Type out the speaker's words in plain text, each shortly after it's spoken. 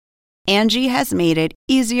Angie has made it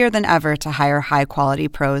easier than ever to hire high-quality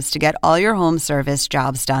pros to get all your home service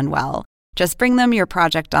jobs done well. Just bring them your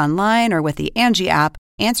project online or with the Angie app,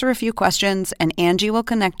 answer a few questions, and Angie will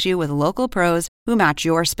connect you with local pros who match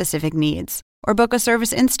your specific needs. Or book a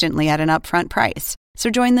service instantly at an upfront price. So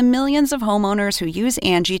join the millions of homeowners who use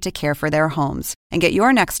Angie to care for their homes and get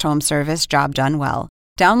your next home service job done well.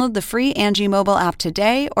 Download the free Angie mobile app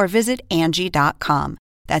today or visit Angie.com.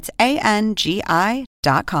 That's ANGI.com.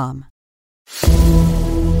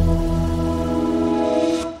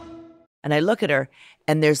 And I look at her,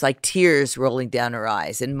 and there's like tears rolling down her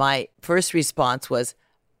eyes. And my first response was,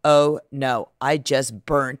 oh no, I just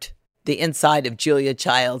burnt the inside of Julia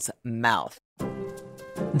Child's mouth.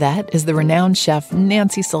 That is the renowned chef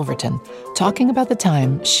Nancy Silverton talking about the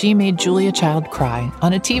time she made Julia Child cry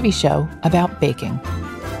on a TV show about baking.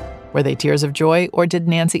 Were they tears of joy, or did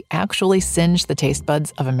Nancy actually singe the taste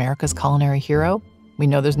buds of America's culinary hero? We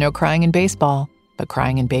know there's no crying in baseball, but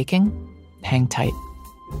crying in baking? Hang tight.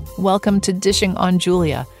 Welcome to Dishing on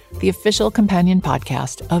Julia, the official companion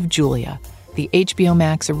podcast of Julia, the HBO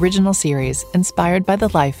Max original series inspired by the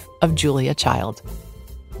life of Julia Child.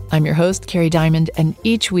 I'm your host, Carrie Diamond, and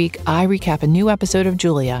each week I recap a new episode of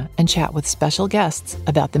Julia and chat with special guests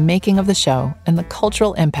about the making of the show and the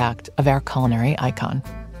cultural impact of our culinary icon.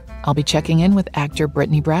 I'll be checking in with actor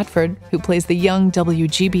Brittany Bradford, who plays the young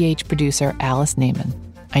WGBH producer Alice Naiman.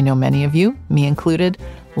 I know many of you, me included,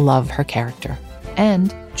 love her character.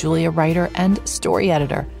 And Julia writer and story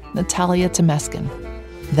editor Natalia Temeskin.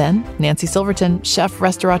 Then Nancy Silverton, chef,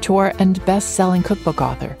 restaurateur, and best-selling cookbook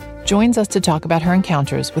author, joins us to talk about her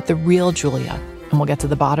encounters with the real Julia, and we'll get to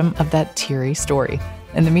the bottom of that teary story.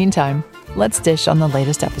 In the meantime, let's dish on the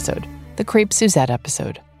latest episode, the Crepe Suzette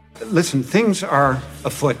episode. Listen, things are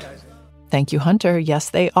afoot. Thank you, Hunter.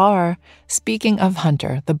 Yes, they are. Speaking of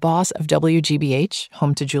Hunter, the boss of WGBH,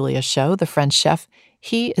 home to Julia's show, The French Chef,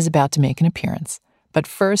 he is about to make an appearance. But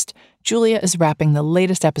first, Julia is wrapping the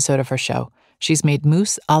latest episode of her show. She's made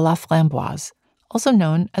mousse à la framboise, also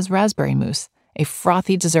known as raspberry mousse, a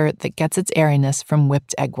frothy dessert that gets its airiness from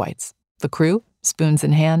whipped egg whites. The crew, spoons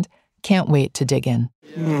in hand, can't wait to dig in.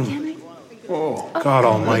 Oh, God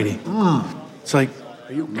almighty. It's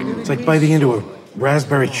like biting into a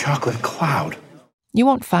raspberry chocolate cloud. You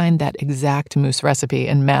won't find that exact mousse recipe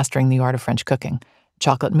in Mastering the Art of French Cooking.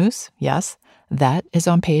 Chocolate mousse, yes, that is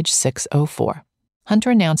on page 604. Hunter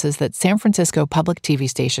announces that San Francisco public TV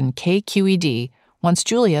station KQED wants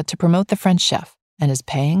Julia to promote The French Chef and is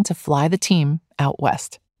paying to fly the team out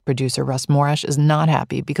west. Producer Russ Morash is not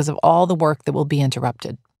happy because of all the work that will be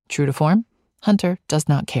interrupted. True to form, Hunter does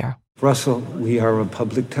not care. Russell, we are a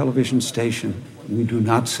public television station. We do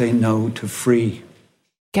not say no to free.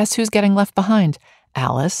 Guess who's getting left behind?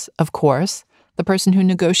 Alice, of course, the person who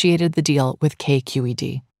negotiated the deal with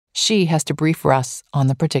KQED. She has to brief Russ on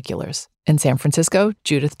the particulars. In San Francisco,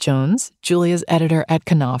 Judith Jones, Julia's editor at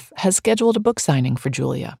Knopf, has scheduled a book signing for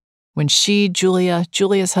Julia. When she, Julia,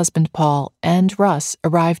 Julia's husband Paul, and Russ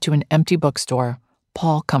arrive to an empty bookstore,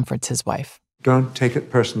 Paul comforts his wife. Don't take it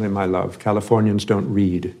personally, my love. Californians don't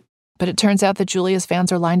read. But it turns out that Julia's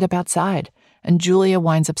fans are lined up outside, and Julia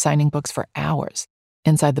winds up signing books for hours.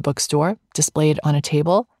 Inside the bookstore, displayed on a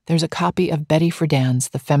table, there's a copy of Betty Friedan's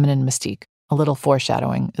The Feminine Mystique. A little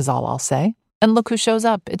foreshadowing is all I'll say. And look who shows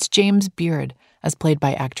up. It's James Beard, as played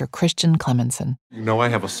by actor Christian Clemenson. You know I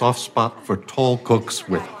have a soft spot for tall cooks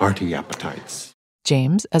with hearty appetites.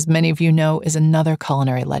 James, as many of you know, is another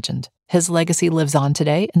culinary legend. His legacy lives on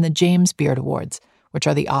today in the James Beard Awards, which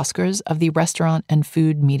are the Oscars of the restaurant and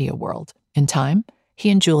food media world. In time, he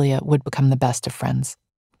and Julia would become the best of friends.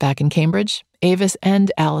 Back in Cambridge, Avis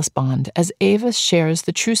and Alice bond as Avis shares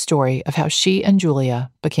the true story of how she and Julia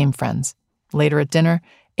became friends. Later at dinner,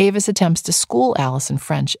 Avis attempts to school Alice in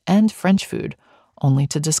French and French food, only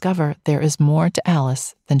to discover there is more to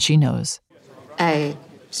Alice than she knows. I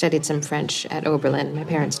studied some French at Oberlin. My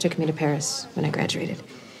parents took me to Paris when I graduated.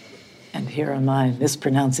 And here am I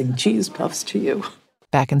mispronouncing cheese puffs to you.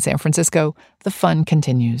 Back in San Francisco, the fun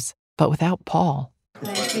continues, but without Paul.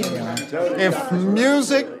 If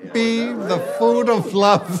music be the food of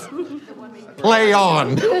love, play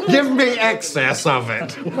on. Give me excess of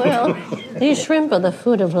it. Well, these shrimp are the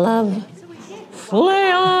food of love.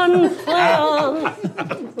 Play on, play on.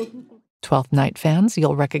 12th Night fans,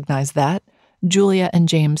 you'll recognize that. Julia and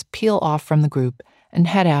James peel off from the group and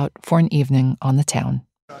head out for an evening on the town.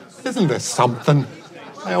 Isn't this something?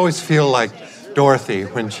 I always feel like Dorothy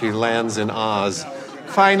when she lands in Oz.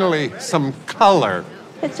 Finally, some color.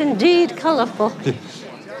 It's indeed colorful.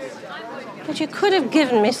 But you could have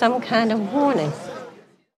given me some kind of warning.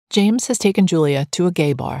 James has taken Julia to a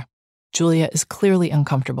gay bar. Julia is clearly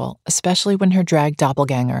uncomfortable, especially when her drag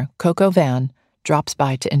doppelganger, Coco Van, drops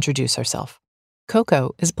by to introduce herself.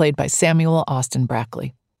 Coco is played by Samuel Austin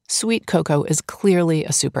Brackley. Sweet Coco is clearly a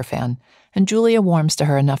superfan, and Julia warms to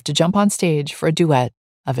her enough to jump on stage for a duet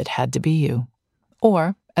of It Had to Be You.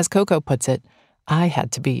 Or, as Coco puts it, I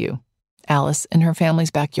had to be you. Alice, in her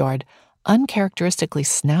family's backyard, uncharacteristically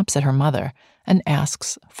snaps at her mother and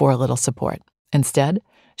asks for a little support. Instead,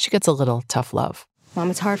 she gets a little tough love. Mom,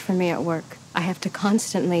 it's hard for me at work. I have to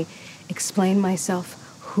constantly explain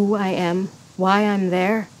myself, who I am, why I'm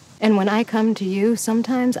there. And when I come to you,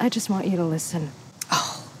 sometimes I just want you to listen.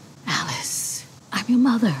 Oh, Alice, I'm your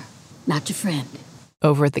mother, not your friend.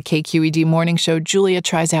 Over at the KQED morning show, Julia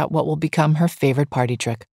tries out what will become her favorite party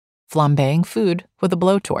trick, flambeing food with a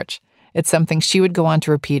blowtorch. It's something she would go on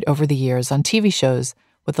to repeat over the years on TV shows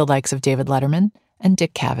with the likes of David Letterman and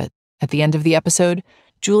Dick Cavett. At the end of the episode,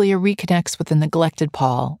 Julia reconnects with the neglected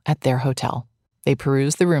Paul at their hotel. They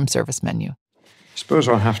peruse the room service menu. Suppose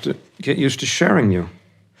I'll have to get used to sharing you.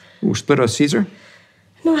 Ooh, split a Caesar?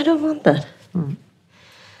 No, I don't want that.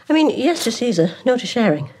 I mean, yes to Caesar, no to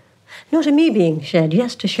sharing. No to me being shared,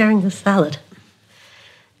 yes to sharing the salad.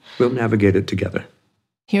 We'll navigate it together.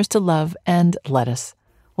 Here's to love and lettuce.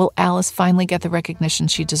 Will Alice finally get the recognition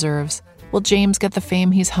she deserves? Will James get the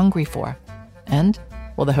fame he's hungry for? And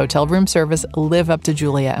will the hotel room service live up to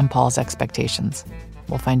Julia and Paul's expectations?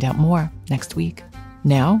 We'll find out more next week.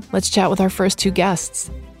 Now, let's chat with our first two guests.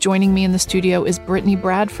 Joining me in the studio is Brittany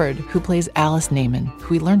Bradford, who plays Alice Naiman,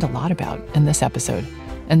 who we learned a lot about in this episode.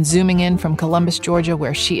 And zooming in from Columbus, Georgia,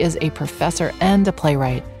 where she is a professor and a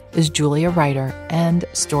playwright, is Julia writer and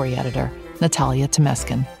story editor, Natalia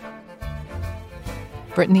Temeskin.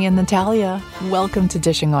 Brittany and Natalia, welcome to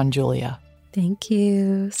Dishing on Julia. Thank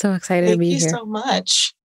you. So excited to be here. Thank you so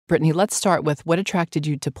much. Brittany, let's start with what attracted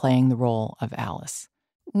you to playing the role of Alice?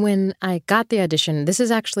 When I got the audition, this is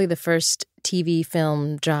actually the first TV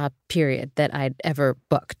film job, period, that I'd ever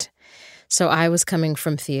booked. So I was coming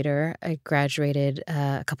from theater. I graduated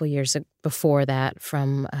a couple years before that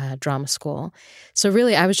from drama school. So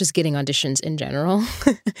really, I was just getting auditions in general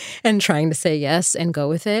and trying to say yes and go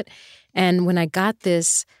with it. And when I got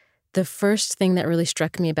this, the first thing that really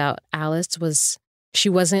struck me about Alice was she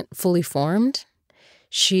wasn't fully formed.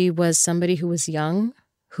 She was somebody who was young,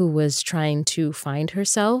 who was trying to find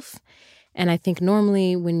herself. And I think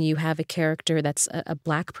normally when you have a character that's a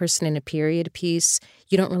Black person in a period piece,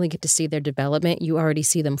 you don't really get to see their development. You already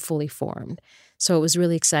see them fully formed. So it was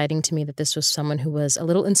really exciting to me that this was someone who was a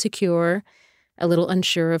little insecure, a little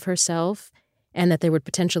unsure of herself, and that there would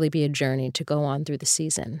potentially be a journey to go on through the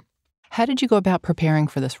season. How did you go about preparing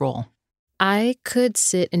for this role? I could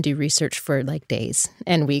sit and do research for like days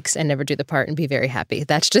and weeks and never do the part and be very happy.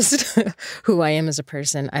 That's just who I am as a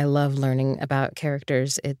person. I love learning about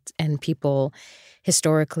characters and people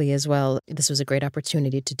historically as well. This was a great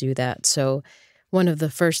opportunity to do that. So one of the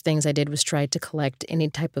first things I did was try to collect any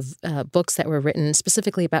type of books that were written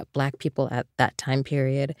specifically about Black people at that time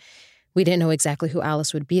period. We didn't know exactly who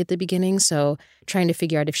Alice would be at the beginning, so trying to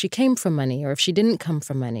figure out if she came from money or if she didn't come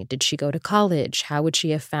from money. Did she go to college? How would she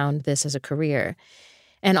have found this as a career?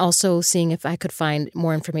 And also seeing if I could find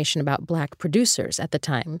more information about Black producers at the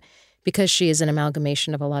time. Because she is an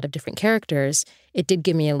amalgamation of a lot of different characters, it did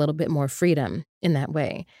give me a little bit more freedom in that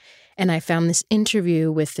way. And I found this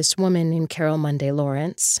interview with this woman named Carol Monday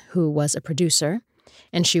Lawrence, who was a producer,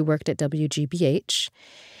 and she worked at WGBH.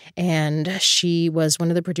 And she was one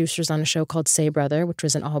of the producers on a show called Say Brother, which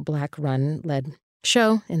was an all-Black run-led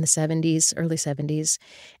show in the 70s, early 70s.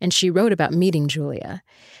 And she wrote about meeting Julia.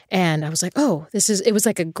 And I was like, oh, it was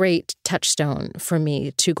like a great touchstone for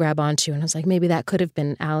me to grab onto. And I was like, maybe that could have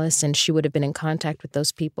been Alice and she would have been in contact with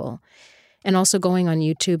those people. And also going on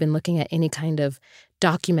YouTube and looking at any kind of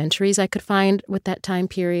documentaries I could find with that time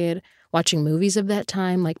period, watching movies of that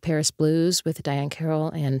time like Paris Blues with Diane Carroll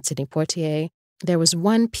and Sidney Poitier. There was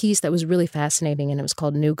one piece that was really fascinating, and it was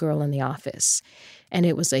called New Girl in the Office. And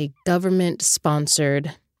it was a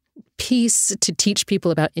government-sponsored piece to teach people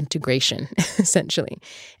about integration, essentially.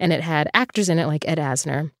 And it had actors in it like Ed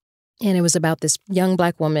Asner. And it was about this young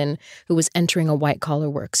Black woman who was entering a white-collar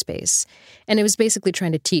workspace. And it was basically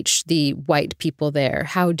trying to teach the white people there,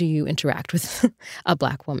 how do you interact with a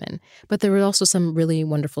Black woman? But there were also some really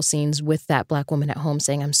wonderful scenes with that Black woman at home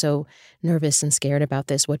saying, I'm so nervous and scared about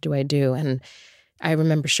this. What do I do? And I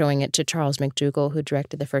remember showing it to Charles McDougall, who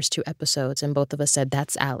directed the first 2 episodes, and both of us said,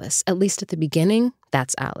 that's Alice. At least at the beginning,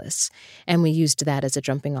 that's Alice. And we used that as a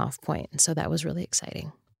jumping-off point. So that was really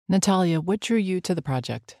exciting. Natalia, what drew you to the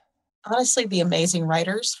project? Honestly, the amazing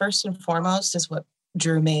writers, first and foremost, is what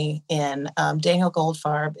drew me in. Daniel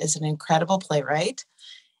Goldfarb is an incredible playwright.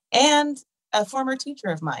 and a former teacher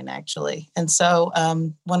of mine, actually. And so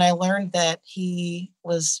when I learned that he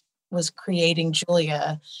was creating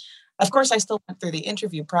Julia, of course, I still went through the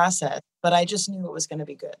interview process, but I just knew it was going to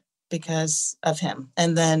be good because of him.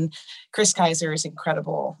 And then Chris Kaiser is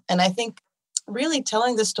incredible. And I think really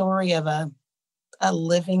telling the story of a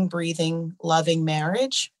living, breathing, loving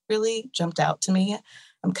marriage really jumped out to me.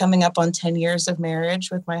 I'm coming up on 10 years of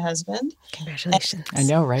marriage with my husband. Congratulations. I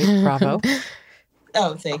know, right? Bravo.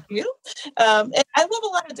 Oh, thank you. And I love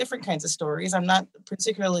a lot of different kinds of stories. I'm not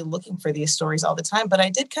particularly looking for these stories all the time, but I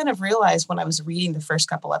did kind of realize when I was reading the first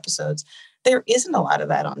couple episodes, there isn't a lot of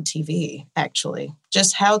that on TV, actually.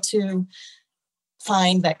 Just how to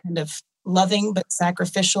find that kind of loving but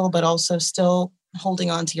sacrificial, but also still holding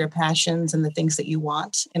on to your passions and the things that you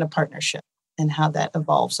want in a partnership and how that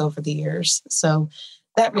evolves over the years. So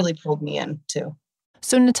that really pulled me in too.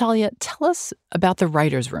 So, Natalia, tell us about the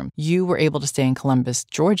writer's room. You were able to stay in Columbus,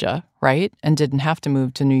 Georgia, right? And didn't have to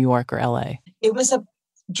move to New York or LA. It was a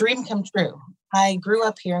dream come true. I grew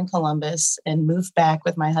up here in Columbus and moved back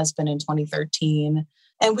with my husband in 2013.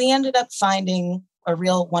 And we ended up finding a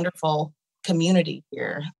real wonderful community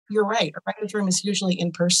here. You're right. A writer's room is usually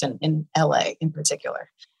in person in LA in particular,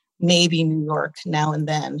 maybe New York now and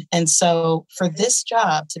then. And so for this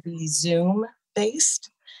job to be Zoom based,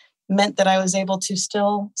 meant that I was able to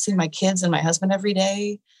still see my kids and my husband every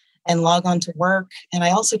day and log on to work. And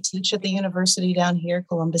I also teach at the university down here,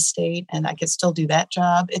 Columbus State, and I could still do that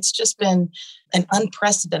job. It's just been an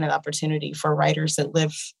unprecedented opportunity for writers that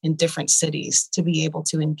live in different cities to be able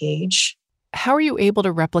to engage. How are you able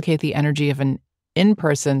to replicate the energy of an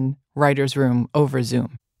in-person writer's room over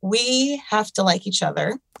Zoom? We have to like each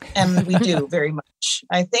other, and we do very much.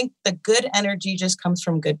 I think the good energy just comes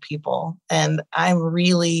from good people. And I'm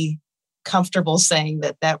really comfortable saying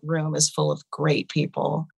that that room is full of great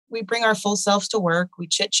people. We bring our full selves to work. We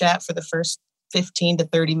chit chat for the first 15 to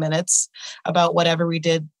 30 minutes about whatever we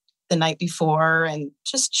did the night before and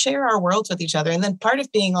just share our worlds with each other. And then part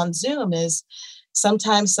of being on Zoom is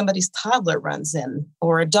sometimes somebody's toddler runs in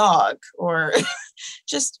or a dog or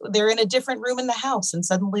just they're in a different room in the house and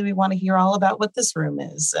suddenly we want to hear all about what this room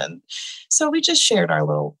is. And so we just shared our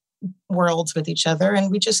little worlds with each other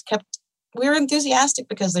and we were enthusiastic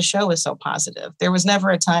because the show was so positive. There was never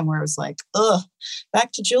a time where it was like, ugh,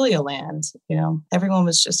 back to Julia land. You know, everyone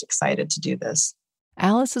was just excited to do this.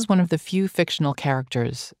 Alice is one of the few fictional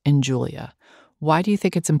characters in Julia. Why do you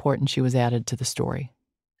think it's important she was added to the story?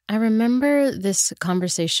 I remember this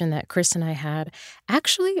conversation that Chris and I had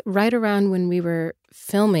actually right around when we were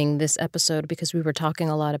filming this episode because we were talking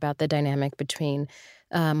a lot about the dynamic between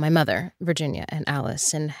my mother, Virginia, and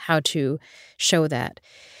Alice and how to show that.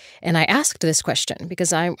 And I asked this question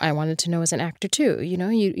because I wanted to know as an actor too. You know,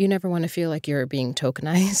 you never want to feel like you're being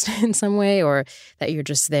tokenized in some way or that you're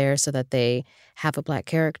just there so that they have a Black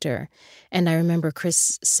character. And I remember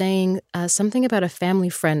Chris saying something about a family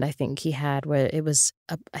friend I think he had where it was,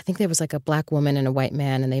 I think there was like a Black woman and a white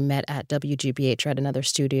man and they met at WGBH or at another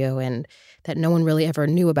studio and that no one really ever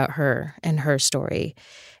knew about her and her story.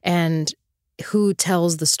 And who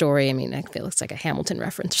tells the story? I mean, I feel it's like a Hamilton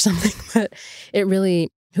reference or something, but it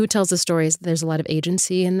really... Who tells the stories? There's a lot of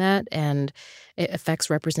agency in that, and it affects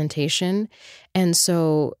representation. And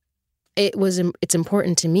so it's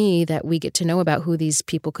important to me that we get to know about who these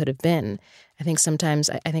people could have been. I think sometimes,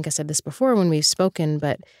 I think I said this before when we've spoken,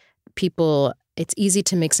 but it's easy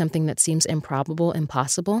to make something that seems improbable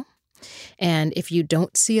impossible. And if you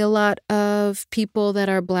don't see a lot of people that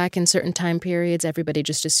are Black in certain time periods, everybody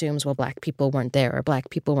just assumes, well, Black people weren't there or Black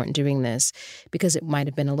people weren't doing this because it might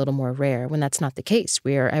have been a little more rare when that's not the case.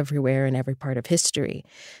 We are everywhere in every part of history.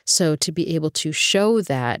 So to be able to show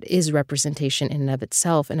that is representation in and of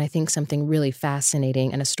itself. And I think something really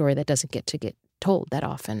fascinating and a story that doesn't get told that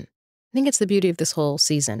often. I think it's the beauty of this whole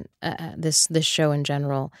season. This show in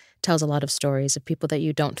general tells a lot of stories of people that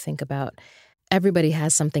you don't think about. Everybody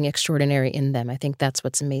has something extraordinary in them. I think that's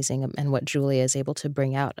what's amazing and what Julia is able to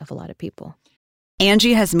bring out of a lot of people.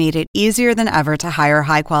 Angie has made it easier than ever to hire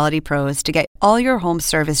high-quality pros to get all your home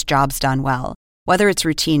service jobs done well. Whether it's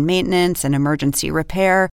routine maintenance, an emergency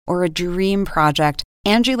repair, or a dream project,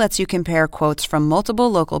 Angie lets you compare quotes from multiple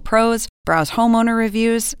local pros, browse homeowner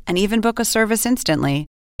reviews, and even book a service instantly.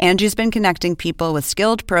 Angie's been connecting people with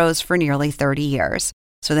skilled pros for nearly 30 years.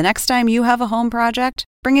 So the next time you have a home project,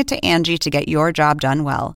 bring it to Angie to get your job done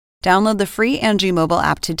well. Download the free Angie mobile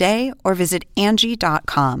app today or visit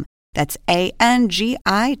Angie.com. That's ANGI.com.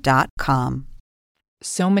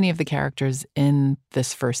 So many of the characters in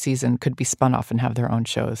this first season could be spun off and have their own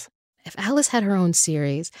shows. if Alice had her own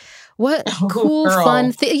series, what cool,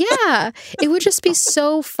 fun thing. Yeah, it would just be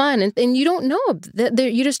so fun. And you don't know,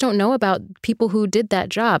 you just don't know about people who did that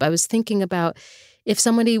job. I was thinking about if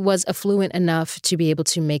somebody was affluent enough to be able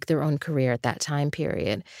to make their own career at that time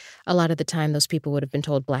period. A lot of the time, those people would have been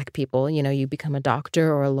told, Black people, you become a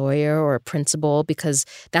doctor or a lawyer or a principal because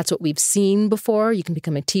that's what we've seen before. You can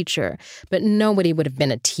become a teacher. But nobody would have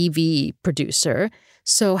been a TV producer.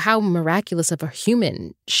 So how miraculous of a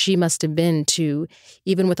human she must have been to,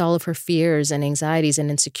 even with all of her fears and anxieties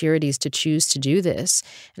and insecurities, to choose to do this.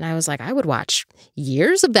 And I was like, I would watch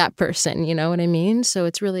years of that person, you know what I mean? So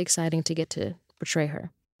it's really exciting to get to portray her.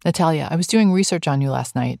 Natalia, I was doing research on you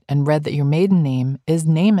last night and read that your maiden name is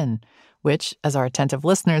Naaman, which, as our attentive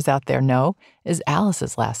listeners out there know, is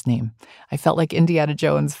Alice's last name. I felt like Indiana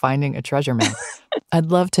Jones finding a treasure map. I'd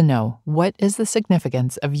love to know, what is the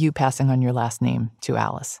significance of you passing on your last name to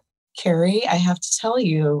Alice? Carrie, I have to tell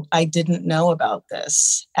you, I didn't know about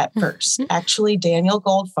this at first. Actually, Daniel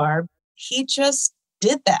Goldfarb, he just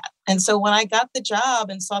did that. And so when I got the job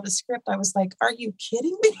and saw the script, I was like, are you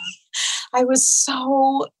kidding me? I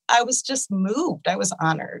was just moved. I was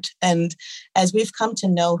honored. And as we've come to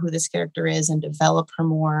know who this character is and develop her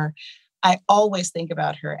more, I always think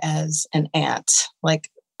about her as an aunt, like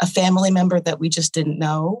a family member that we just didn't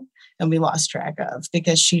know and we lost track of,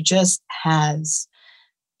 because she just has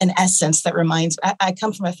an essence that reminds, I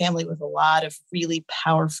come from a family with a lot of really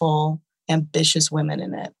powerful, ambitious women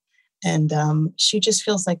in it. And she just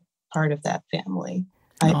feels like part of that family.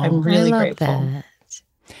 I'm really grateful. That.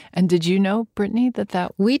 And did you know, Brittany,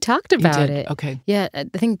 that we talked about it? Okay. Yeah, I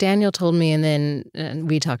think Daniel told me, and then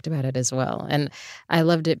we talked about it as well. And I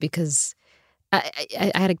loved it because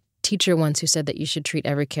I had a teacher once who said that you should treat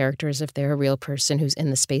every character as if they're a real person who's in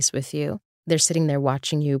the space with you. They're sitting there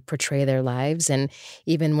watching you portray their lives. And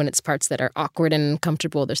even when it's parts that are awkward and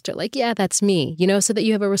uncomfortable, they're still like, yeah, that's me, so that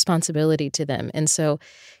you have a responsibility to them. And so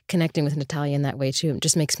connecting with Natalia in that way, too,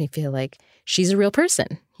 just makes me feel like she's a real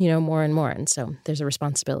person, more and more. And so there's a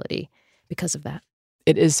responsibility because of that.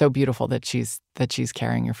 It is so beautiful that she's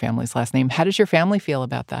carrying your family's last name. How does your family feel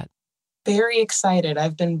about that? Very excited.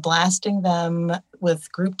 I've been blasting them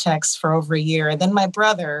with group texts for over a year. And then my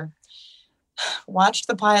brother watched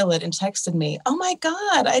the pilot and texted me, oh my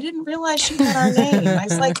God, I didn't realize she had our name. I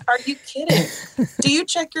was like, are you kidding? Do you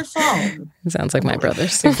check your phone? It sounds like my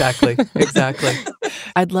brothers. Exactly.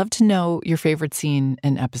 I'd love to know your favorite scene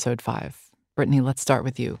in episode 5. Brittany, let's start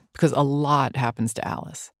with you, because a lot happens to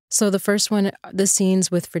Alice. So the first one, the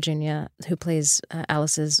scenes with Virginia, who plays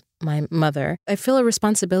my mother, I feel a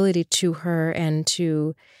responsibility to her and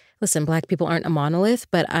to, listen, Black people aren't a monolith,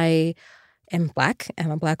 but I am Black,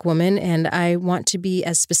 I'm a Black woman, and I want to be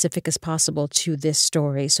as specific as possible to this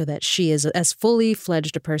story so that she is as fully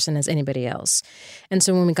fledged a person as anybody else. And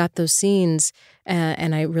so when we got those scenes,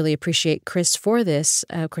 and I really appreciate Chris for this,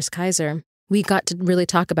 Chris Kaiser, we got to really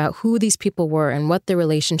talk about who these people were and what their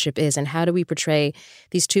relationship is and how do we portray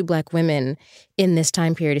these two Black women in this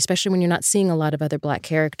time period, especially when you're not seeing a lot of other Black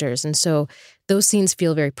characters. And so those scenes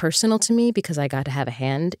feel very personal to me because I got to have a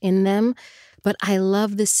hand in them. But I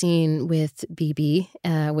love the scene with BB,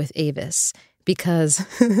 with Avis, because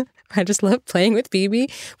I just love playing with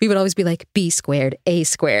BB. We would always be like, B squared, A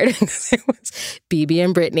squared. It was BB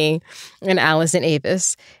and Brittany and Alice and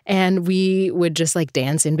Avis. And we would just like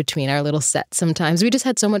dance in between our little sets sometimes. We just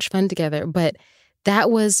had so much fun together. But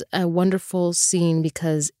that was a wonderful scene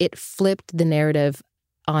because it flipped the narrative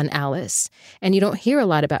on Alice. And you don't hear a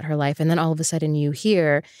lot about her life. And then all of a sudden you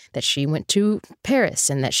hear that she went to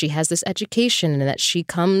Paris and that she has this education and that she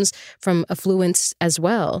comes from affluence as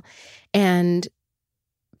well. And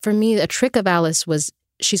for me, a trick of Alice was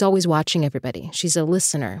she's always watching everybody. She's a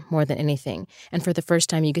listener more than anything. And for the first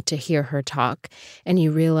time, you get to hear her talk and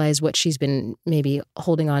you realize what she's been maybe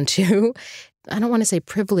holding on to. I don't want to say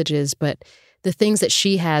privileges, but the things that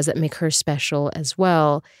she has that make her special as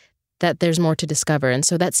well, that there's more to discover. And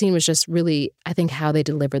so that scene was just really, I think how they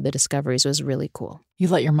delivered the discoveries was really cool. You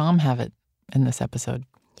let your mom have it in this episode.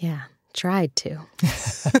 Yeah, tried to.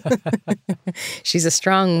 She's a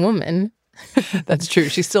strong woman. That's true.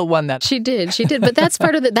 She still won that. She did. But that's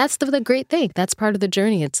part of that's the great thing. That's part of the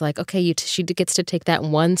journey. It's like, okay, she gets to take that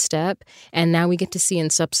one step. And now we get to see in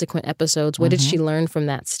subsequent episodes, what did she learn from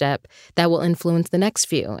that step that will influence the next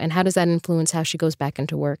few? And how does that influence how she goes back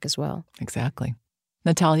into work as well? Exactly.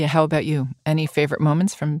 Natalia, how about you? Any favorite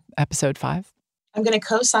moments from episode 5? I'm going to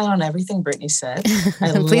co-sign on everything Brittany said.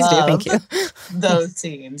 Please do. Thank you. Those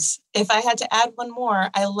scenes. If I had to add one more,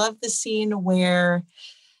 I love the scene where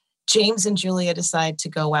James and Julia decide to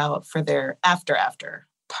go out for their after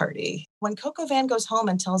party. When Coco Van goes home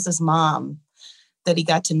and tells his mom that he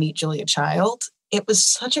got to meet Julia Child, it was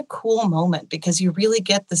such a cool moment because you really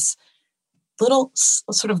get this little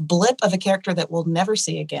sort of blip of a character that we'll never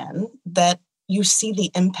see again, that you see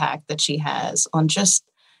the impact that she has on just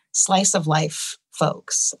slice of life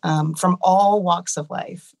folks from all walks of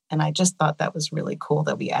life. And I just thought that was really cool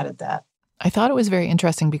that we added that. I thought it was very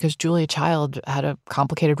interesting because Julia Child had a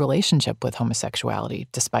complicated relationship with homosexuality,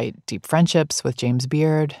 despite deep friendships with James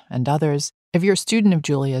Beard and others. If you're a student of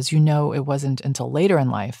Julia's, you know it wasn't until later in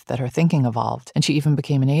life that her thinking evolved, and she even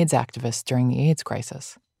became an AIDS activist during the AIDS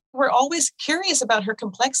crisis. We're always curious about her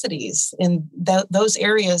complexities in those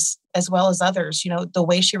areas as well as others. You know, the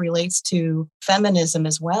way she relates to feminism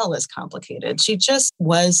as well is complicated. She just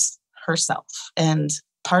was herself. And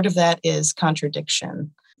part of that is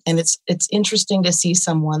contradiction. And it's interesting to see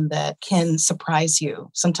someone that can surprise you,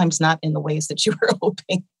 sometimes not in the ways that you were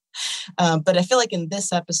hoping. But I feel like in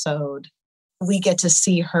this episode, we get to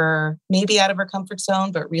see her maybe out of her comfort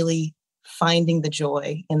zone, but really finding the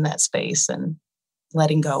joy in that space and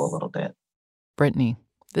letting go a little bit. Brittany,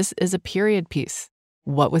 this is a period piece.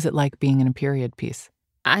 What was it like being in a period piece?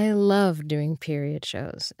 I love doing period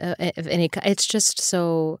shows. It's just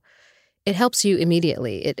so, it helps you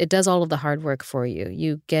immediately. It does all of the hard work for you.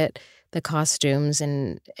 You get the costumes,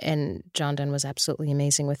 and John Dunn was absolutely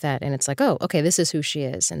amazing with that. And it's like, oh, okay, this is who she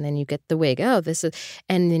is. And then you get the wig. Oh, this is,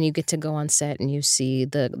 and then you get to go on set and you see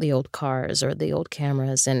the old cars or the old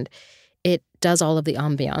cameras, and it does all of the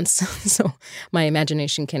ambiance. So my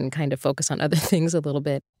imagination can kind of focus on other things a little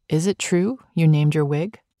bit. Is it true you named your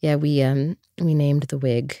wig? Yeah, we named the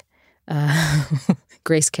wig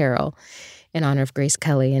Grace Carroll in honor of Grace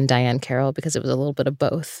Kelly and Diane Carroll, because it was a little bit of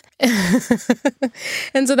both.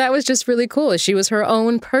 And so that was just really cool. She was her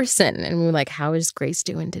own person. And we were like, how is Grace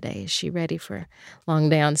doing today? Is she ready for a long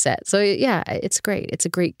day on set? So yeah, it's great. It's a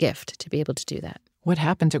great gift to be able to do that. What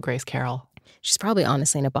happened to Grace Carroll? She's probably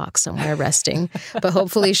honestly in a box somewhere resting. But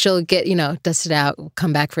hopefully she'll get, dusted out,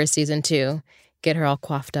 come back for a season 2, get her all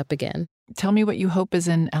coiffed up again. Tell me what you hope is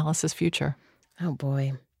in Alice's future. Oh,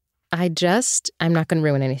 boy. I'm not going to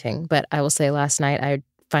ruin anything, but I will say last night I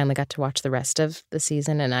finally got to watch the rest of the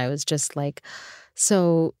season, and I was just like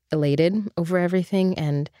so elated over everything.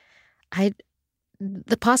 And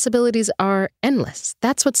the possibilities are endless.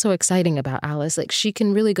 That's what's so exciting about Alice. Like, she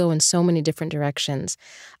can really go in so many different directions.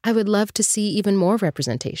 I would love to see even more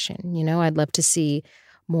representation. I'd love to see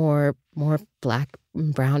more Black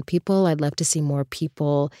and brown people. I'd love to see more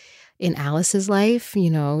people in Alice's life.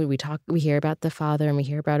 We hear about the father and we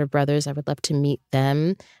hear about her brothers. I would love to meet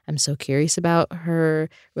them. I'm so curious about her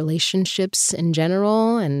relationships in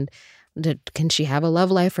general, and can she have a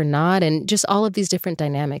love life or not? And just all of these different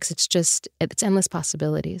dynamics. It's endless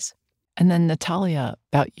possibilities. And then, Natalia,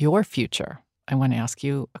 about your future, I want to ask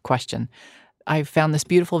you a question. I found this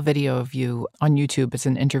beautiful video of you on YouTube. It's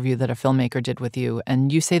an interview that a filmmaker did with you.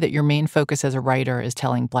 And you say that your main focus as a writer is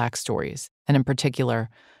telling Black stories, and in particular,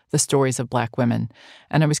 the stories of Black women.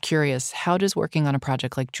 And I was curious, how does working on a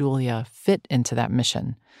project like Julia fit into that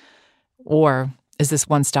mission? Or is this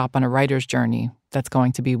one stop on a writer's journey that's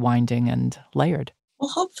going to be winding and layered? Well,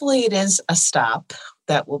 hopefully it is a stop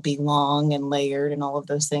that will be long and layered and all of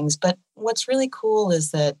those things. But what's really cool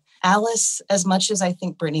is that Alice, as much as I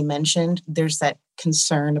think Brittany mentioned, there's that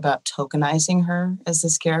concern about tokenizing her as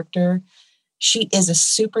this character. She is a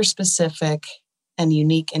super specific and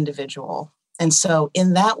unique individual. And so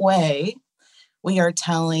in that way, we are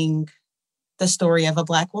telling the story of a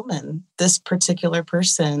Black woman, this particular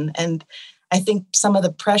person. And I think some of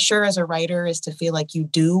the pressure as a writer is to feel like you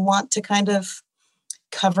do want to kind of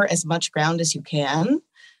cover as much ground as you can,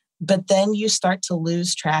 but then you start to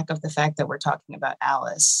lose track of the fact that we're talking about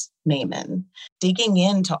Alice Neiman, digging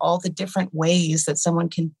into all the different ways that someone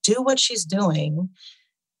can do what she's doing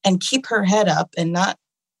and keep her head up and not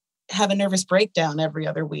have a nervous breakdown every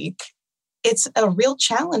other week. It's a real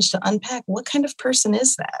challenge to unpack what kind of person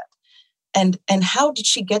is that? And how did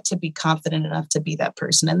she get to be confident enough to be that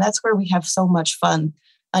person? And that's where we have so much fun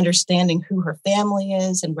understanding who her family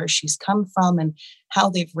is and where she's come from and how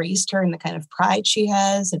they've raised her and the kind of pride she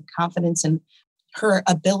has and confidence in her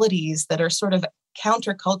abilities that are sort of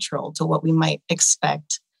countercultural to what we might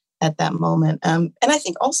expect at that moment. And I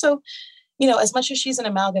think also, as much as she's an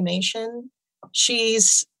amalgamation,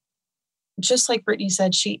 she's, just like Brittany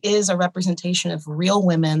said, she is a representation of real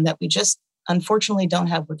women that we just unfortunately don't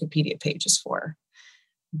have Wikipedia pages for.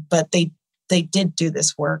 But they did do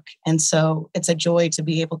this work. And so it's a joy to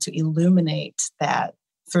be able to illuminate that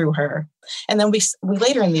through her. And then we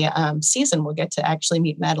later in the season, we'll get to actually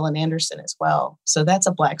meet Madeline Anderson as well. So that's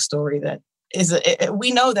a Black story that is,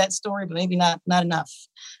 we know that story, but maybe not enough.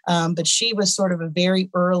 But she was sort of a very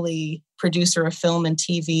early producer of film and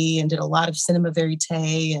TV and did a lot of cinema verite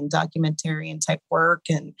and documentarian type work.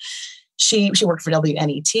 And she worked for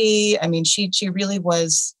WNET. I mean, she really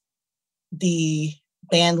was the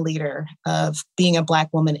band leader of being a Black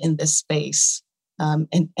woman in this space.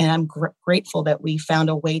 And I'm grateful that we found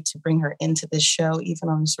a way to bring her into this show, even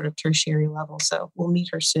on a sort of tertiary level. So we'll meet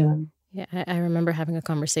her soon. Yeah, I remember having a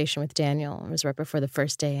conversation with Daniel. It was right before the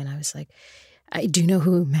first day, and I was like, I do know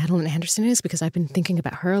who Madeline Anderson is because I've been thinking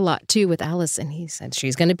about her a lot, too, with Alice. And he said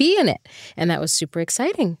she's going to be in it. And that was super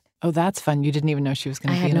exciting. Oh, that's fun. You didn't even know she was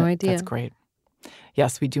going to be in it? I had no idea. That's great.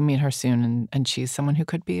 Yes, we do meet her soon, and she's someone who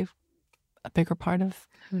could be a bigger part of...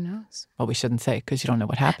 Who knows? Well, we shouldn't say because you don't know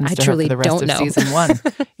what happens to her truly for the rest don't of know. season 1.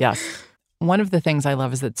 Yes. One of the things I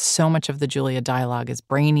love is that so much of the Julia dialogue is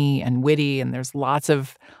brainy and witty, and there's lots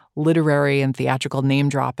of literary and theatrical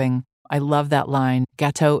name-dropping. I love that line,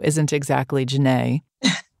 "Gâteau isn't exactly Janae."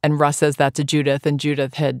 And Russ says that to Judith, and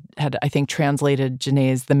Judith had I think, translated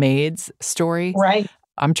Janae's The Maid's story. Right.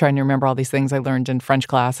 I'm trying to remember all these things I learned in French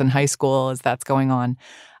class in high school as that's going on.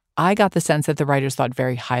 I got the sense that the writers thought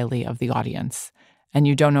very highly of the audience. And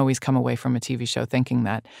you don't always come away from a TV show thinking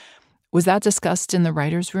that. Was that discussed in the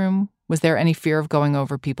writers' room? Was there any fear of going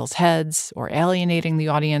over people's heads or alienating the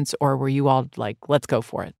audience? Or were you all like, let's go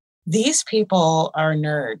for it? These people are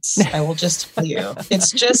nerds, I will just tell you.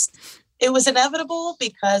 It was inevitable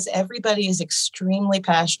because everybody is extremely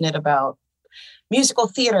passionate about musical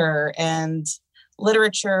theater and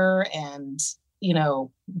literature and,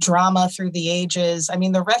 drama through the ages. I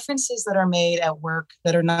mean, the references that are made at work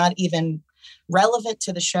that are not even relevant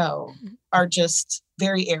to the show are just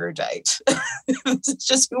very erudite. It's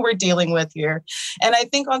just who we're dealing with here. And I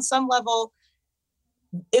think on some level,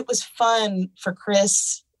 it was fun for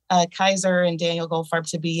Chris Kaiser and Daniel Goldfarb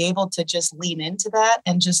to be able to just lean into that,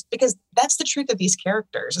 and just because that's the truth of these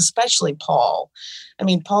characters, especially Paul. I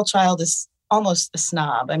mean, Paul Child is almost a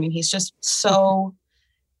snob. I mean, he's just so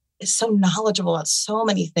knowledgeable about so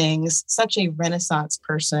many things, such a Renaissance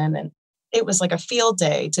person. And it was like a field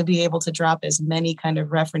day to be able to drop as many kind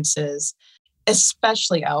of references,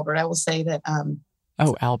 especially Albert. I will say that.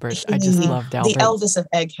 Albert. I just loved Albert. The Elvis of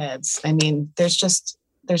Eggheads. I mean,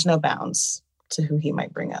 there's no bounds to who he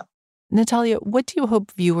might bring up. Natalia, what do you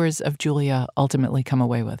hope viewers of Julia ultimately come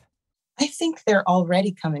away with? I think they're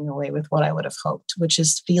already coming away with what I would have hoped, which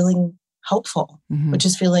is feeling hopeful, which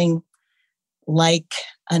is feeling like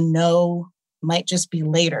a no might just be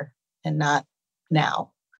later and not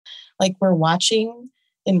now. Like we're watching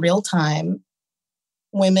in real time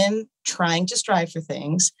women trying to strive for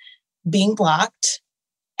things, being blocked,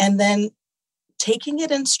 and then taking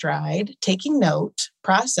it in stride, taking note,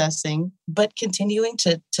 processing, but continuing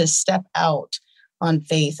to step out on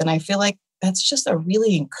faith. And I feel like that's just a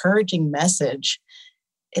really encouraging message.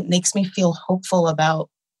 It makes me feel hopeful about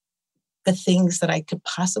the things that I could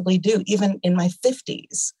possibly do, even in my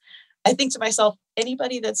 50s. I think to myself,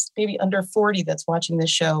 anybody that's maybe under 40 that's watching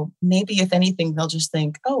this show, maybe if anything, they'll just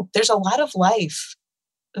think, oh, there's a lot of life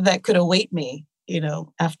that could await me,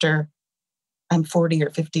 after I'm 40 or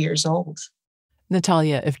 50 years old.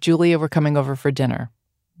 Natalia, if Julia were coming over for dinner,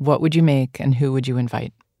 what would you make and who would you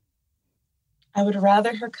invite? I would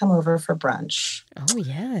rather her come over for brunch. Oh,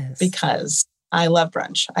 yes. Because I love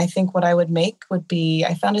brunch. I think what I would make would be,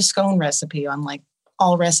 I found a scone recipe on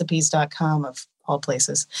allrecipes.com of all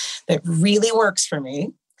places that really works for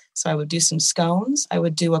me. So I would do some scones. I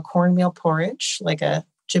would do a cornmeal porridge, like a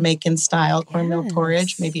Jamaican style cornmeal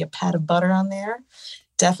porridge, maybe a pat of butter on there.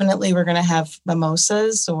 Definitely we're going to have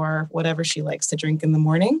mimosas or whatever she likes to drink in the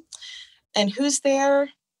morning. And who's there?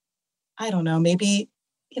 I don't know. Maybe,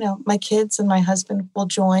 my kids and my husband will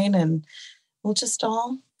join and we'll just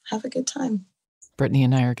all have a good time. Brittany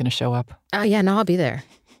and I are going to show up. Oh, yeah. No, I'll be there.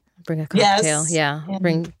 Bring a cocktail. Yes. Yeah.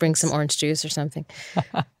 Bring some orange juice or something.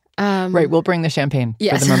 Right. We'll bring the champagne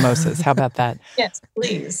for the mimosas. How about that? Yes,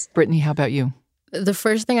 please. Brittany, how about you? The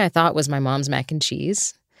first thing I thought was my mom's mac and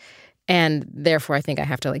cheese. And therefore, I think I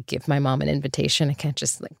have to give my mom an invitation. I can't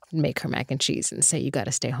just make her mac and cheese and say, you got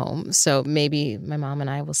to stay home. So maybe my mom and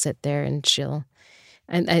I will sit there and chill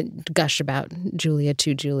and gush about Julia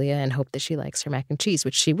to Julia and hope that she likes her mac and cheese,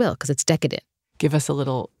 which she will because it's decadent. Give us a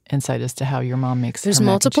little insight as to how your mom makes There's her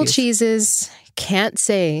mac multiple and cheese. cheeses. Can't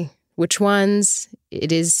say which ones.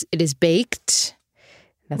 It is baked.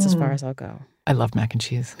 That's as far as I'll go. I love mac and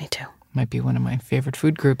cheese. Me too. Might be one of my favorite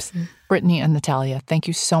food groups. Brittany and Natalia, thank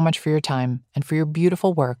you so much for your time and for your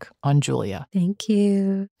beautiful work on Julia. Thank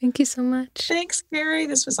you. Thank you so much. Thanks, Gary.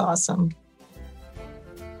 This was awesome.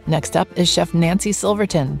 Next up is Chef Nancy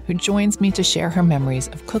Silverton, who joins me to share her memories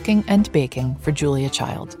of cooking and baking for Julia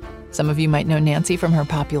Child. Some of you might know Nancy from her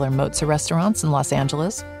popular Mozza restaurants in Los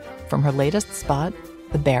Angeles, from her latest spot,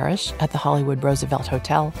 The Bearish at the Hollywood Roosevelt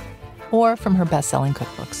Hotel, or from her best-selling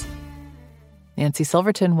cookbooks. Nancy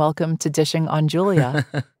Silverton, welcome to Dishing on Julia.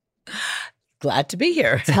 Glad to be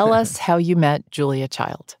here. Tell us how you met Julia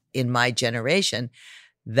Child. In my generation,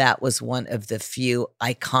 that was one of the few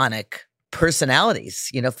iconic personalities,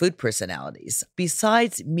 food personalities.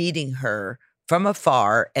 Besides meeting her from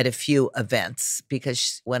afar at a few events,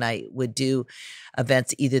 because when I would do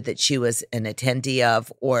events either that she was an attendee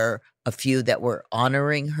of or a few that were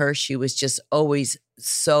honoring her, she was just always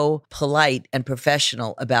so polite and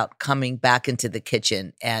professional about coming back into the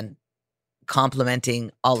kitchen and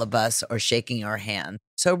complimenting all of us or shaking our hand.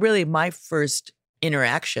 So really my first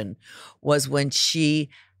interaction was when she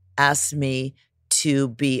asked me to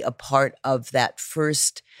be a part of that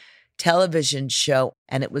first television show,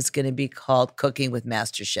 and it was going to be called Cooking with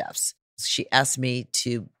Master Chefs. She asked me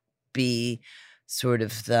to be sort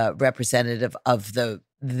of the representative of the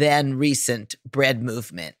then recent bread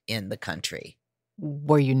movement in the country.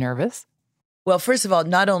 Were you nervous? Well, first of all,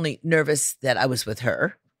 not only nervous that I was with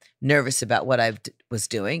her, nervous about what I was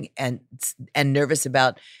doing, and nervous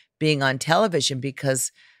about being on television,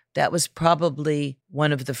 because that was probably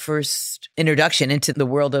one of the first introduction into the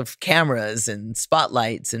world of cameras and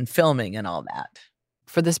spotlights and filming and all that.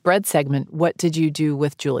 For this bread segment, what did you do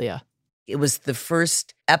with Julia? It was the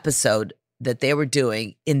first episode that they were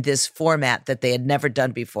doing in this format that they had never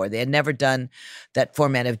done before. They had never done that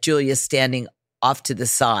format of Julia standing off to the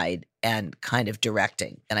side and kind of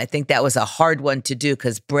directing. And I think that was a hard one to do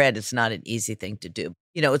because bread is not an easy thing to do.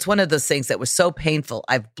 It's one of those things that was so painful.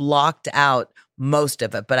 I've blocked out most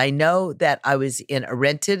of it, but I know that I was in a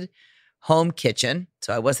rented home kitchen,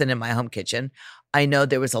 so I wasn't in my home kitchen. I know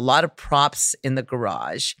there was a lot of props in the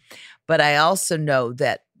garage, but I also know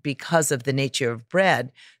that because of the nature of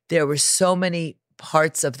bread, there were so many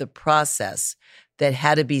parts of the process that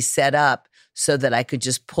had to be set up so that I could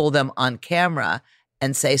just pull them on camera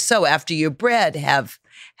and say, so after your bread has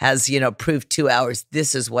proved 2 hours,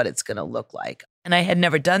 this is what it's going to look like. And I had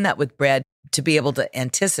never done that with bread, to be able to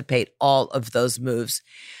anticipate all of those moves,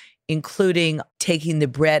 including taking the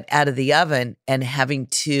bread out of the oven and having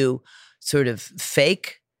to sort of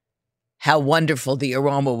fake how wonderful the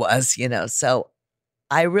aroma was, So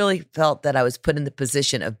I really felt that I was put in the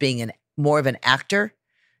position of being more of an actor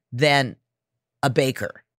than a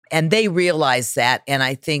baker. And they realized that. And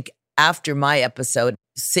I think after my episode,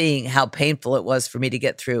 seeing how painful it was for me to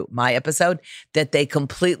get through my episode, that they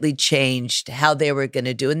completely changed how they were going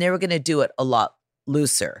to do. And they were going to do it a lot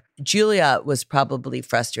looser. Julia was probably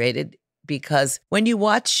frustrated because when you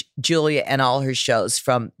watch Julia and all her shows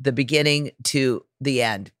from the beginning to the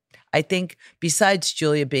end, I think besides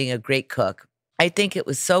Julia being a great cook, I think it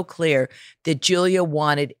was so clear that Julia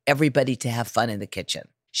wanted everybody to have fun in the kitchen.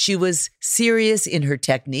 She was serious in her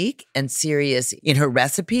technique and serious in her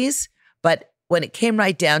recipes, but when it came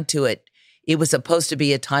right down to it, it was supposed to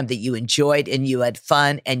be a time that you enjoyed and you had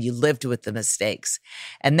fun and you lived with the mistakes.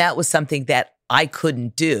 And that was something that I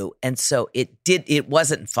couldn't do. And so it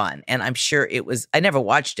wasn't fun. And I'm sure I never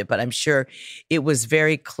watched it, but I'm sure it was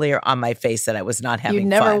very clear on my face that I was not having fun. You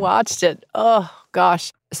never watched it. Oh,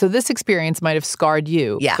 gosh. So this experience might have scarred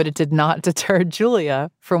you, but it did not deter Julia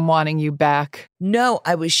from wanting you back. No,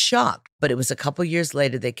 I was shocked. But it was a couple years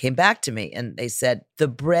later, they came back to me and they said, the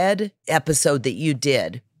bread episode that you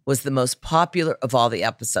did was the most popular of all the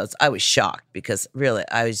episodes. I was shocked because really,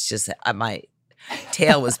 I was just, my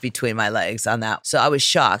tail was between my legs on that. So I was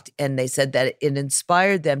shocked. And they said that it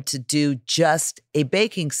inspired them to do just a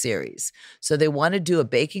baking series. So they wanted to do a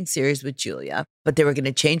baking series with Julia, but they were going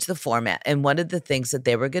to change the format. And one of the things that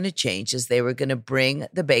they were going to change is they were going to bring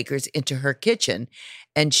the bakers into her kitchen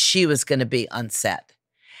and she was going to be on set.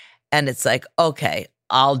 And it's like, okay,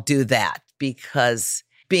 I'll do that, because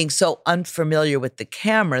being so unfamiliar with the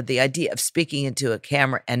camera, the idea of speaking into a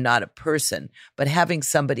camera and not a person, but having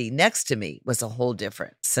somebody next to me was a whole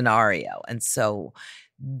different scenario. And so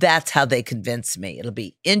that's how they convinced me. It'll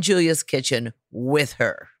be in Julia's kitchen with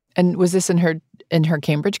her. And was this in her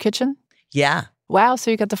Cambridge kitchen? Yeah. Wow,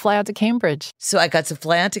 so you got to fly out to Cambridge. So I got to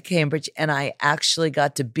fly out to Cambridge, and I actually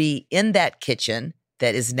got to be in that kitchen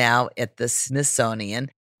that is now at the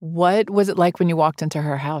Smithsonian. What was it like when you walked into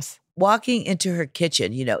her house? Walking into her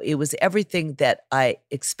kitchen, it was everything that I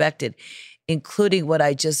expected, including what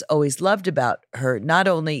I just always loved about her. Not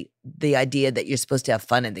only the idea that you're supposed to have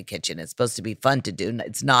fun in the kitchen. It's supposed to be fun to do.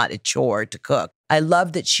 It's not a chore to cook. I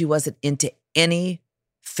love that she wasn't into any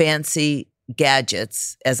fancy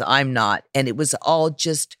gadgets, as I'm not. And it was all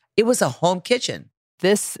it was a home kitchen.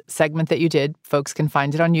 This segment that you did, folks can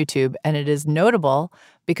find it on YouTube, and it is notable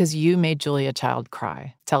because you made Julia Child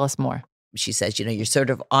cry. Tell us more. She says, you're sort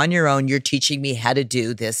of on your own. You're teaching me how to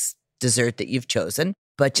do this dessert that you've chosen.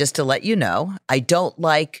 But just to let you know, I don't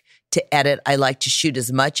like to edit. I like to shoot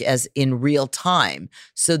as much as in real time.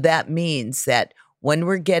 So that means that when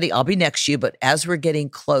I'll be next to you, but as we're getting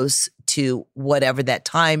close to whatever that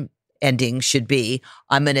time ending should be,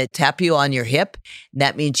 I'm going to tap you on your hip. And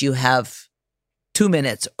that means you have 2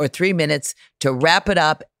 minutes or 3 minutes to wrap it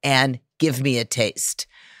up and give me a taste.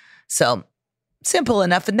 So simple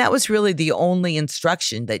enough. And that was really the only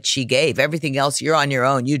instruction that she gave. Everything else, you're on your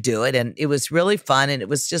own, you do it. And it was really fun. And it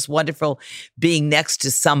was just wonderful being next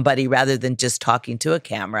to somebody rather than just talking to a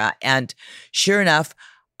camera. And sure enough,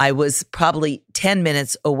 I was probably 10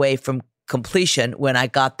 minutes away from completion when I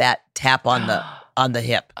got that tap on the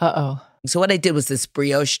hip. Uh-oh. So what I did was this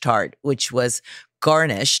brioche tart, which was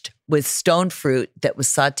garnished with stone fruit that was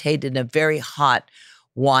sauteed in a very hot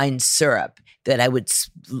wine syrup that I would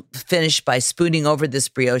finish by spooning over this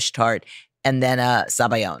brioche tart and then a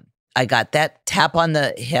sabayon. I got that tap on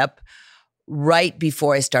the hip right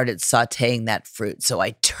before I started sauteing that fruit. So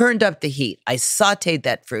I turned up the heat. I sauteed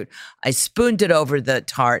that fruit. I spooned it over the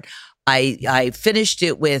tart. I finished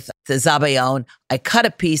it with the sabayon. I cut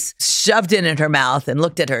a piece, shoved it in her mouth and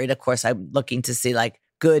looked at her. And of course, I'm looking to see like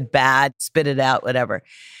good, bad, spit it out, whatever.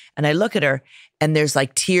 And I look at her and there's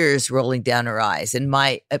like tears rolling down her eyes. And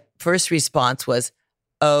my first response was,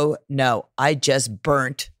 oh no, I just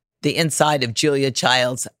burnt the inside of Julia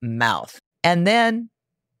Child's mouth. And then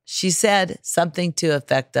she said something to the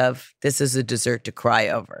effect of, this is a dessert to cry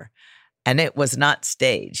over. And it was not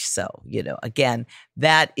staged. So, again,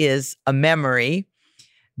 that is a memory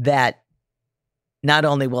that not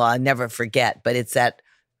only will I never forget, but it's that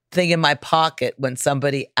thing in my pocket when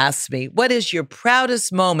somebody asks me, what is your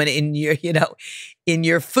proudest moment in your, in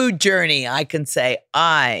your food journey? I can say,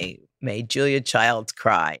 I made Julia Child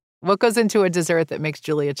cry. What goes into a dessert that makes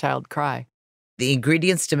Julia Child cry? The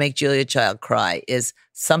ingredients to make Julia Child cry is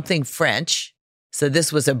something French. So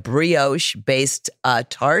this was a brioche-based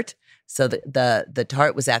tart. So the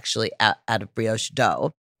tart was actually out of brioche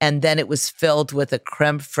dough. And then it was filled with a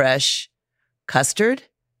creme fraiche custard.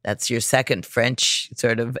 That's your second French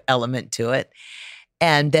sort of element to it.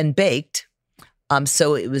 And then baked.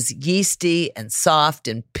 So it was yeasty and soft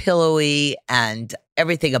and pillowy and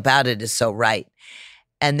everything about it is so right.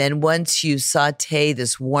 And then once you saute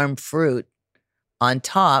this warm fruit on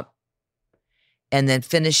top and then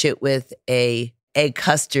finish it with a egg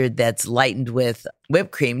custard that's lightened with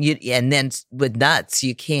whipped cream, and then with nuts,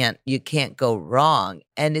 you can't go wrong.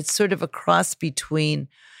 And it's sort of a cross between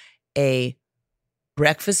a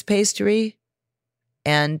breakfast pastry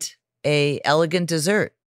and a elegant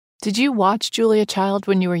dessert. Did you watch Julia Child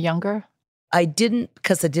when you were younger? I didn't,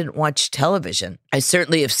 because I didn't watch television. I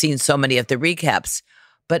certainly have seen so many of the recaps,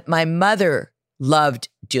 but my mother loved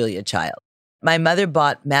Julia Child. My mother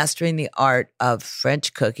bought Mastering the Art of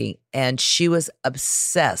French Cooking, and she was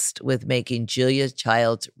obsessed with making Julia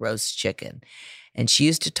Child's roast chicken. And she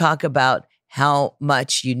used to talk about how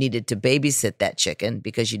much you needed to babysit that chicken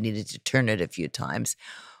because you needed to turn it a few times,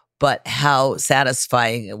 but how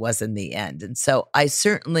satisfying it was in the end. And so I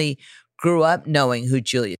certainly grew up knowing who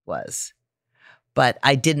Julia was, but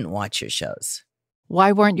I didn't watch her shows.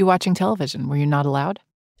 Why weren't you watching television? Were you not allowed?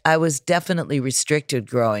 I was definitely restricted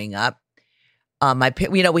growing up.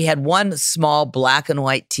 We had one small black and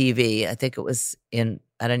white TV. I think it was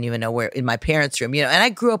I don't even know where, in my parents' room, and I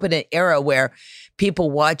grew up in an era where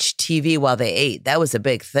people watched TV while they ate. That was a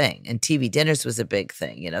big thing. And TV dinners was a big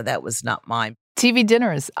thing. That was not mine. TV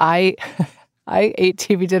dinners. I ate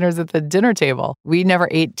TV dinners at the dinner table. We never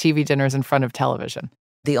ate TV dinners in front of television.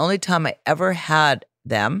 The only time I ever had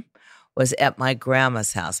them was at my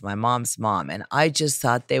grandma's house, my mom's mom. And I just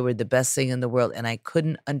thought they were the best thing in the world. And I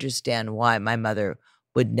couldn't understand why my mother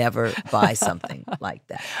would never buy something like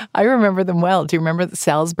that. I remember them well. Do you remember the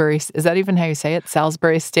Salisbury? Is that even how you say it?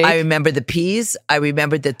 Salisbury steak? I remember the peas. I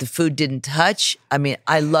remembered that the food didn't touch. I mean,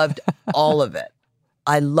 I loved all of it.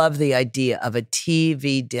 I love the idea of a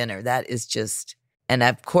TV dinner. That is just, and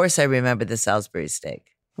of course I remember the Salisbury steak.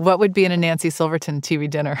 What would be in a Nancy Silverton TV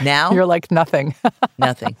dinner? Now? You're like nothing.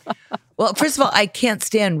 Nothing. Well, first of all, I can't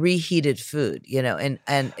stand reheated food,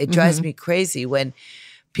 and it drives me crazy when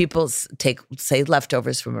people say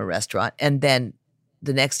leftovers from a restaurant and then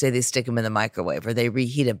the next day they stick them in the microwave or they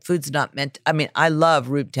reheat them. Food's not meant I love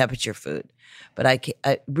room temperature food, but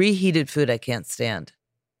reheated food I can't stand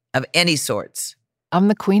of any sorts. I'm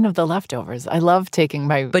the queen of the leftovers. I love taking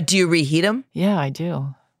my... But do you reheat them? Yeah, I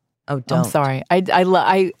do. Oh, don't. I'm sorry.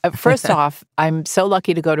 I first off, I'm so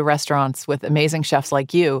lucky to go to restaurants with amazing chefs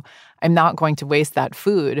like you. I'm not going to waste that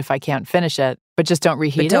food if I can't finish it, but just don't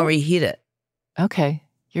reheat it. But don't reheat it. Okay.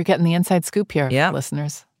 You're getting the inside scoop here,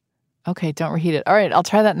 listeners. Okay, don't reheat it. All right, I'll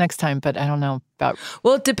try that next time, but I don't know about...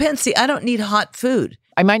 Well, it depends. See, I don't need hot food.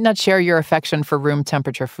 I might not share your affection for room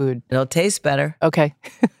temperature food. It'll taste better. Okay.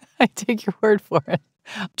 I take your word for it.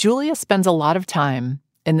 Julia spends a lot of time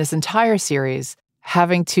in this entire series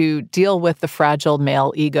having to deal with the fragile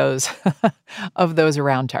male egos of those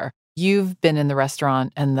around her. You've been in the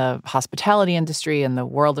restaurant and the hospitality industry and the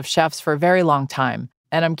world of chefs for a very long time.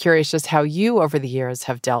 And I'm curious just how you, over the years,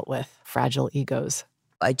 have dealt with fragile egos.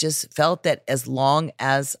 I just felt that as long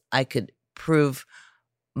as I could prove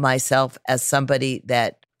myself as somebody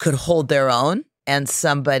that could hold their own and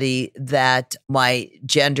somebody that my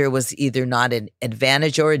gender was either not an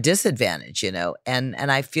advantage or a disadvantage, you know, and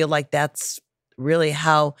I feel like that's really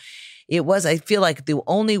how it was. I feel like the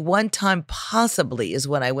only one time possibly is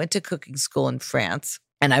when I went to cooking school in France,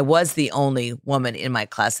 and I was the only woman in my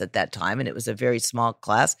class at that time, and it was a very small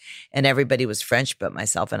class, and everybody was French but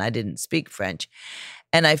myself, and I didn't speak French.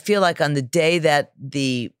 And I feel like on the day that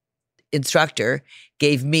the instructor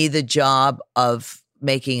gave me the job of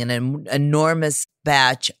making an enormous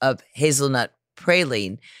batch of hazelnut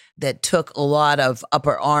praline that took a lot of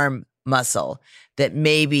upper arm muscle, that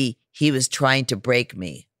maybe he was trying to break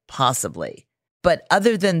me, possibly. But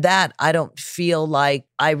other than that, I don't feel like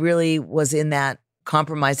I really was in that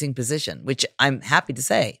compromising position, which I'm happy to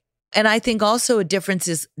say. And I think also a difference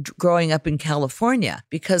is growing up in California,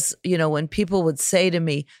 because, you know, when people would say to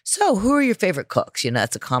me, so who are your favorite cooks? You know,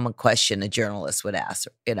 that's a common question a journalist would ask,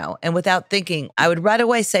 you know, and without thinking, I would right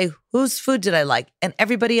away say, whose food did I like? And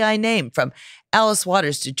everybody I named, from Alice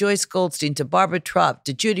Waters to Joyce Goldstein to Barbara Trupp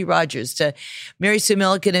to Judy Rogers to Mary Sue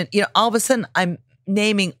Milliken. And, you know, all of a sudden I'm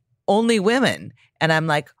naming only women. And I'm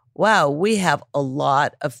like, wow, we have a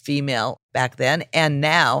lot of female back then and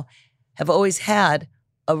now have always had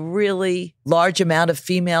a really large amount of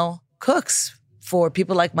female cooks for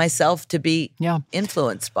people like myself to be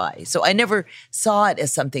influenced by. So I never saw it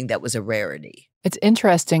as something that was a rarity. It's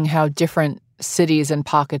interesting how different cities and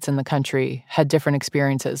pockets in the country had different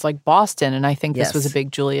experiences, like Boston. And I think this was a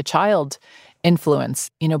big Julia Child influence.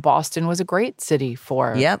 You know, Boston was a great city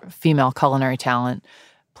for female culinary talent.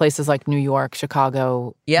 Places like New York,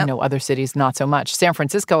 Chicago, you know, other cities, not so much. San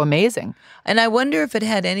Francisco, amazing. And I wonder if it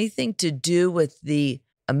had anything to do with the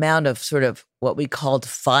amount of sort of what we called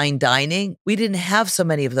fine dining. We didn't have so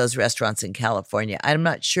many of those restaurants in California. I'm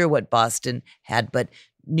not sure what Boston had, but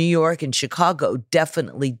New York and Chicago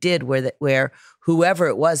definitely did, where whoever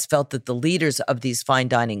it was felt that the leaders of these fine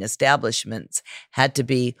dining establishments had to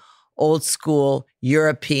be old school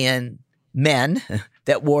European men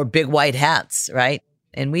that wore big white hats, right?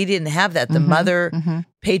 And we didn't have that. The mother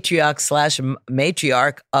patriarch /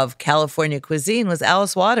 matriarch of California cuisine was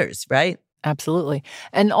Alice Waters, right? Absolutely.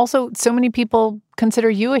 And also, so many people consider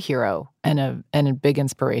you a hero and a big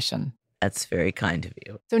inspiration. That's very kind of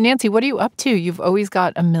you. So, Nancy, what are you up to? You've always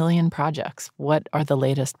got a million projects. What are the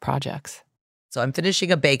latest projects? So I'm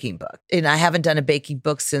finishing a baking book. And I haven't done a baking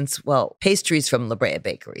book since, well, pastries from La Brea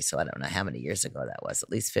Bakery. So I don't know how many years ago that was, at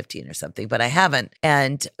least 15 or something, but I haven't.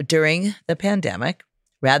 And during the pandemic,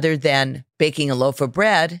 rather than baking a loaf of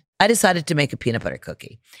bread, I decided to make a peanut butter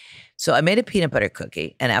cookie. So I made a peanut butter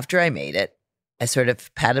cookie. And after I made it, I sort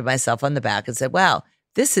of patted myself on the back and said, wow,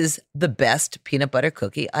 this is the best peanut butter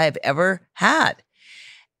cookie I have ever had.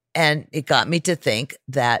 And it got me to think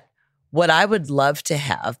that what I would love to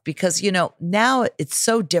have, because, you know, now it's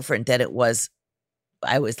so different than it was,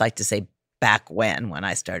 I always like to say back when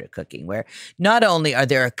I started cooking, where not only are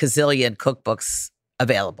there a gazillion cookbooks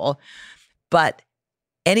available, but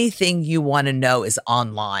anything you want to know is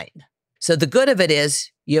online. So the good of it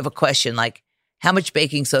is you have a question like, how much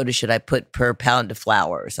baking soda should I put per pound of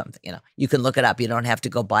flour or something? You know, you can look it up. You don't have to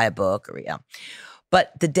go buy a book or,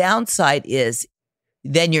 But the downside is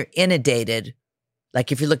then you're inundated.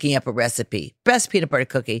 Like if you're looking up a recipe, best peanut butter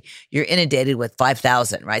cookie, you're inundated with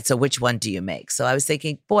 5,000, right? So which one do you make? So I was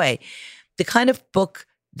thinking, boy, the kind of book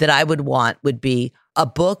that I would want would be a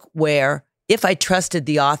book where if I trusted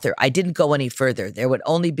the author, I didn't go any further. There would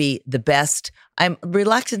only be the best. I'm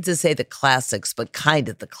reluctant to say the classics, but kind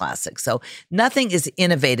of the classics. So nothing is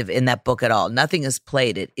innovative in that book at all. Nothing is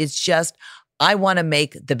plated. It's just, I want to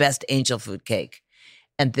make the best angel food cake.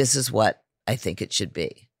 And this is what I think it should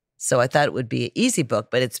be. So I thought it would be an easy book,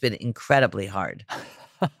 but it's been incredibly hard.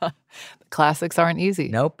 The classics aren't easy.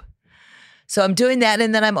 Nope. So I'm doing that,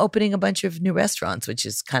 and then I'm opening a bunch of new restaurants, which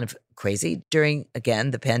is kind of crazy. During,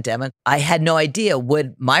 again, the pandemic, I had no idea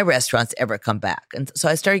would my restaurants ever come back. And so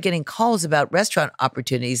I started getting calls about restaurant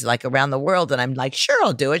opportunities like around the world, and I'm like, sure,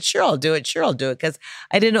 I'll do it, sure, I'll do it, sure, I'll do it, because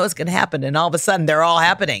I didn't know it was going to happen. And all of a sudden, they're all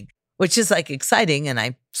happening, which is like exciting. And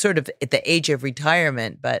I'm sort of at the age of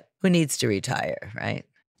retirement, but who needs to retire, right?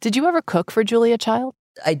 Did you ever cook for Julia Child?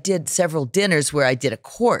 I did several dinners where I did a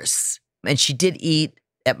course, and she did eat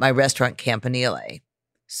at my restaurant, Campanile.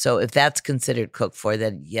 So if that's considered cooked for,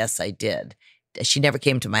 then yes, I did. She never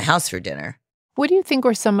came to my house for dinner. What do you think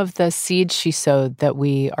were some of the seeds she sowed that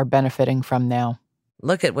we are benefiting from now?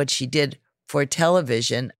 Look at what she did for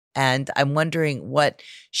television, and I'm wondering what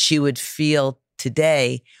she would feel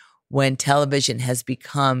today when television has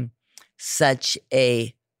become such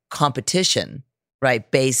a competition, right,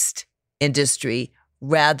 based industry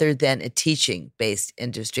rather than a teaching-based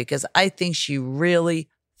industry, because I think she really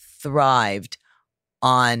thrived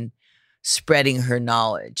on spreading her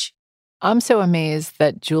knowledge. I'm so amazed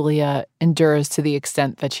that Julia endures to the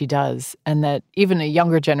extent that she does, and that even a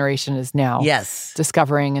younger generation is now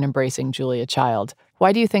discovering and embracing Julia Child.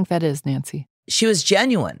 Why do you think that is, Nancy? She was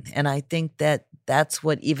genuine, and I think that that's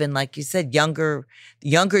what, even like you said, younger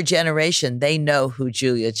generation, they know who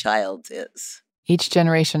Julia Child is. Each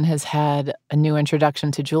generation has had a new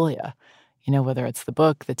introduction to Julia, you know, whether it's the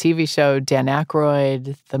book, the TV show, Dan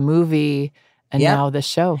Aykroyd, the movie, and now this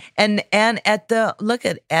show. And at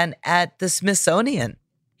the Smithsonian,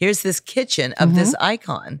 here's this kitchen of this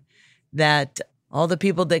icon that all the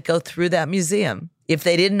people that go through that museum, if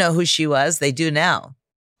they didn't know who she was, they do now.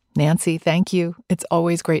 Nancy, thank you. It's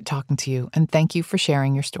always great talking to you, and thank you for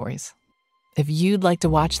sharing your stories. If you'd like to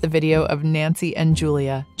watch the video of Nancy and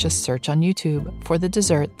Julia, just search on YouTube for the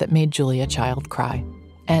dessert that made Julia Child cry.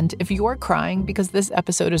 And if you're crying because this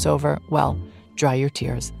episode is over, well, dry your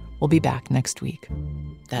tears. We'll be back next week.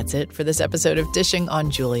 That's it for this episode of Dishing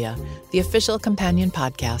on Julia, the official companion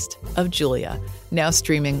podcast of Julia, now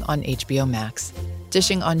streaming on HBO Max.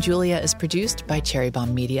 Dishing on Julia is produced by Cherry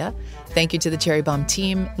Bomb Media. Thank you to the Cherry Bomb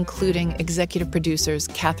team, including executive producers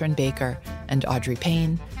Catherine Baker and Audrey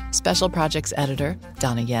Payne, special projects editor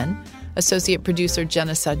Donna Yen, associate producer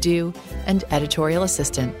Jenna Sadu, and editorial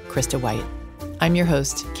assistant Krista White. I'm your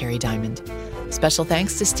host, Carrie Diamond. Special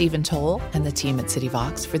thanks to Stephen Toll and the team at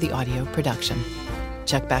CityVox for the audio production.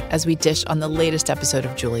 Check back as we dish on the latest episode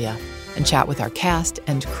of Julia and chat with our cast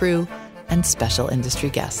and crew and special industry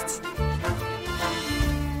guests.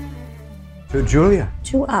 To Julia.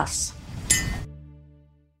 To us.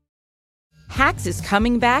 Hacks is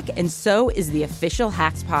coming back, and so is the official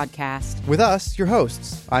Hacks podcast. With us, your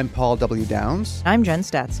hosts. I'm Paul W. Downs. I'm Jen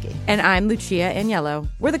Statsky. And I'm Lucia Agnello.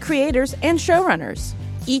 We're the creators and showrunners.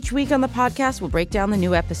 Each week on the podcast, we'll break down the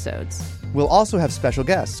new episodes. We'll also have special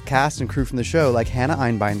guests, cast and crew from the show like Hannah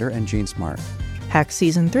Einbinder and Jean Smart. Hacks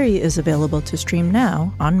Season 3 is available to stream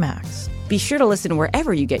now on Max. Be sure to listen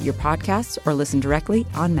wherever you get your podcasts or listen directly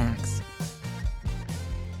on Max.